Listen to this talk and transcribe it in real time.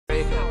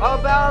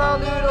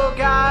about a little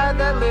guy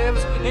that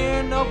lives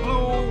in a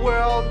blue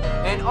world,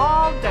 and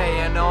all day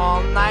and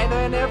all night,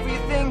 and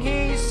everything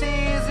he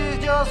sees is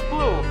just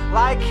blue,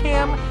 like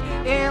him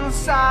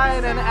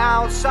inside and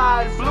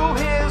outside. Blue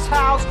his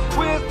house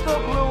with a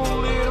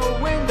blue little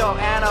window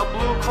and a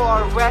blue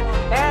Corvette,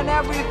 and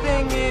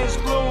everything is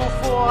blue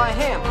for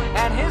him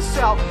and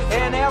himself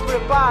and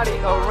everybody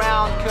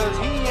around, 'cause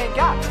he ain't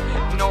got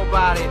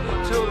nobody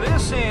to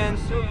listen.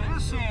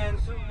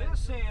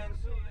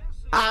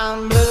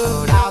 I'm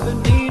blue,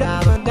 da-ba-dee,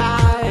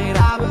 da-ba-die,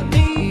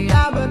 da-ba-dee,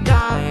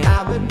 da-ba-die,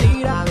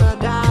 da-ba-dee,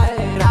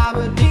 da-ba-die,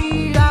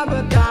 da-ba-dee,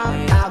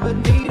 da-ba-die,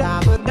 da-ba-dee,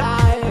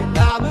 da-ba-die,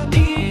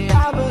 da-ba-dee,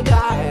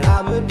 da-ba-die,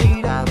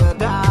 da-ba-dee,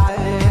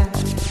 da-ba-die.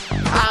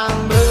 I'm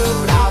blue,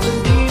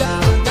 da-ba-dee,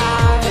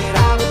 da-ba-die,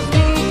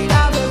 da-ba-dee,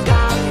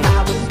 da-ba-die,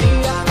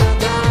 da-ba-dee,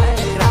 da-ba-die,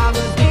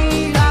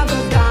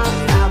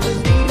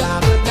 da-ba-dee, da-ba-die, da-ba-dee,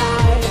 da-ba-die,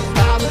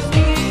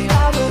 da-ba-dee,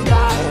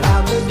 da-ba-die,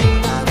 da-ba-dee,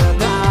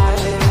 da-ba-die.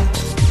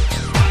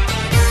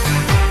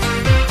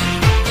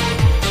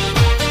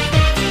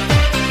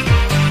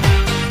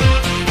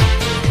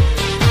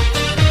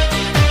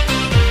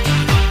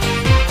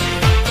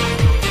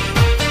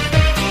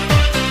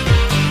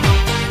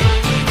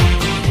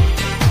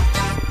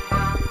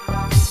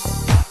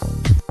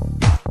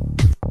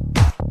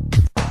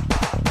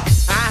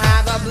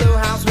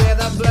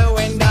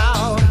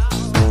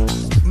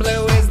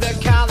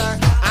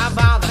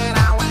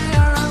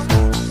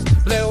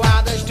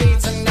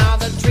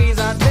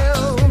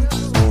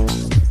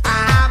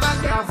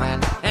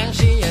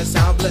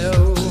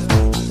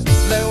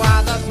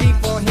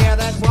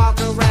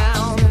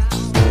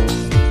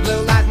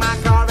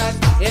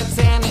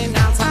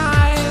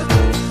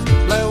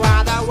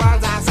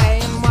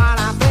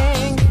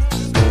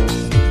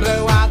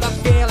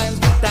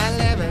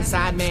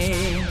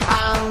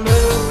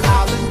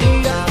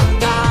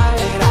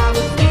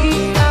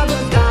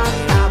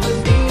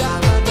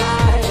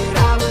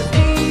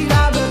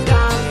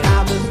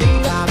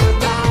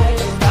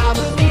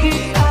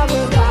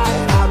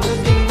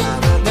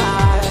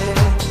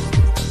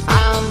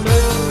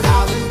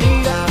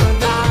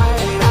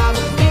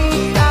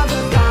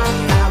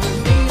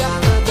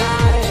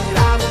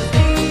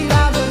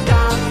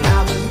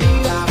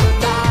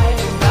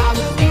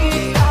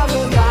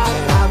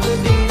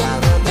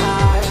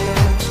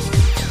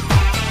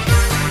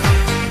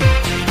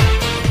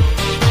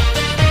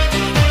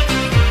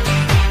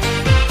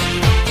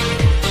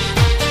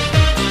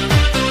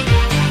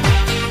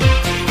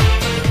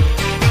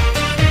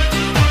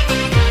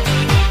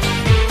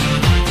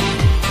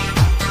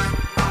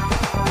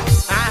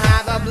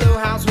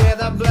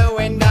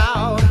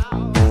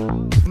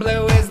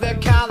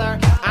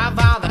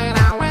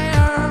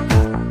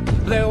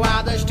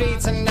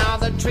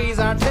 Trees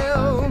are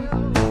too.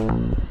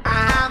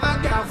 I have a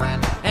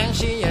girlfriend and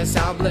she is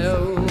so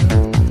blue.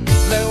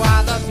 Blue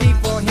are the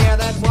people here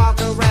that walk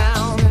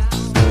around.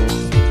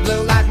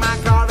 Blue like my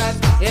Corvette,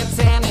 it's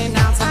in and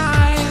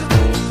outside.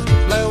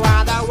 Blue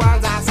are the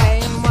words I say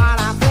and what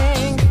I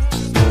think.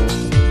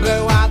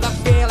 Blue are the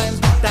feelings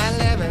that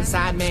live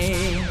inside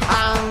me.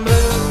 I'm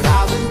blue,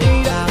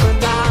 da-ba-dee,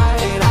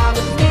 da-ba-die,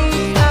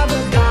 da-ba-dee,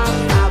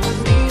 da-ba-die,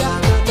 da-ba-dee,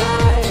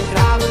 da-ba-die,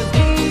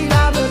 da-ba-dee,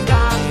 da-ba-die,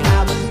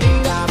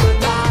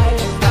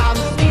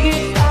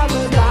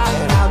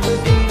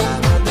 da-ba-dee,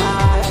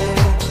 da-ba-die.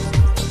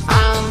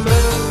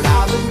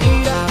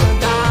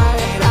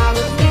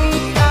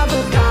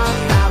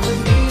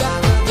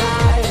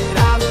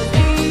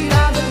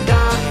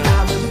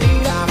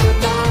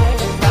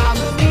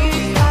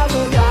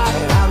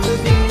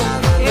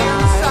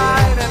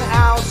 Inside and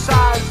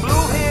outside,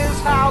 blue his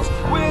house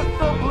with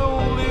a blue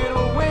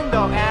little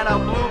window and a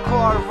blue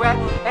Corvette,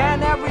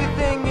 and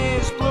everything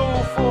is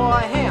blue for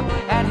him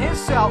and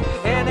himself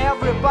and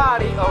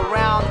everybody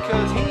around,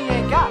 'cause he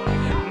ain't got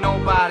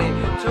nobody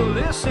to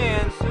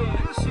listen.